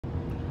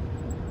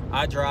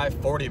I drive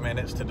 40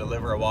 minutes to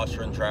deliver a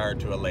washer and dryer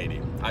to a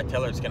lady. I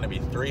tell her it's going to be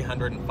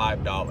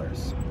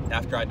 $305.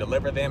 After I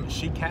deliver them,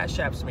 she cash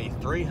apps me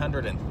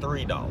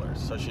 $303,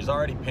 so she's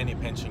already penny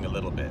pinching a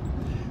little bit.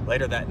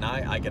 Later that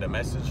night, I get a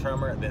message from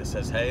her that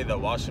says, hey, the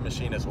washing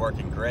machine is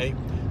working great,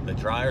 the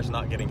dryer's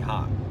not getting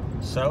hot.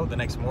 So the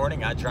next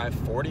morning, I drive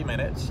 40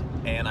 minutes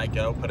and I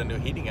go put a new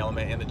heating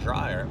element in the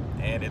dryer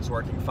and it's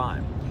working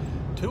fine.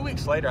 2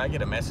 weeks later, I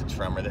get a message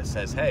from her that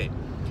says, hey,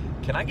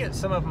 can I get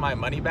some of my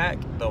money back?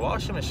 The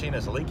washing machine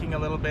is leaking a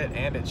little bit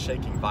and it's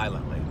shaking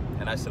violently.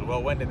 And I said,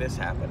 well, when did this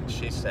happen?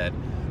 She said,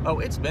 oh,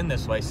 it's been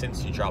this way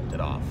since you dropped it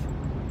off.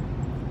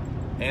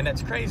 And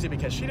that's crazy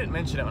because she didn't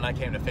mention it when I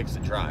came to fix the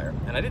dryer.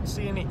 And I didn't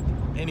see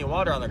any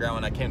water on the ground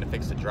when I came to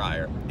fix the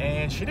dryer.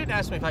 And she didn't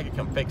ask me if I could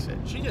come fix it.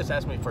 She just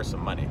asked me for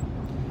some money.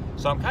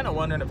 So I'm kind of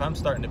wondering if I'm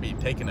starting to be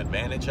taken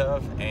advantage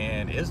of,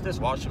 and is this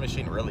washing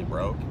machine really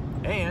broke?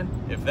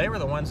 And if they were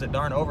the ones that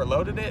darn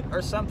overloaded it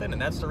or something, and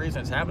that's the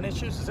reason it's having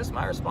issues, is this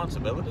my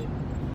responsibility?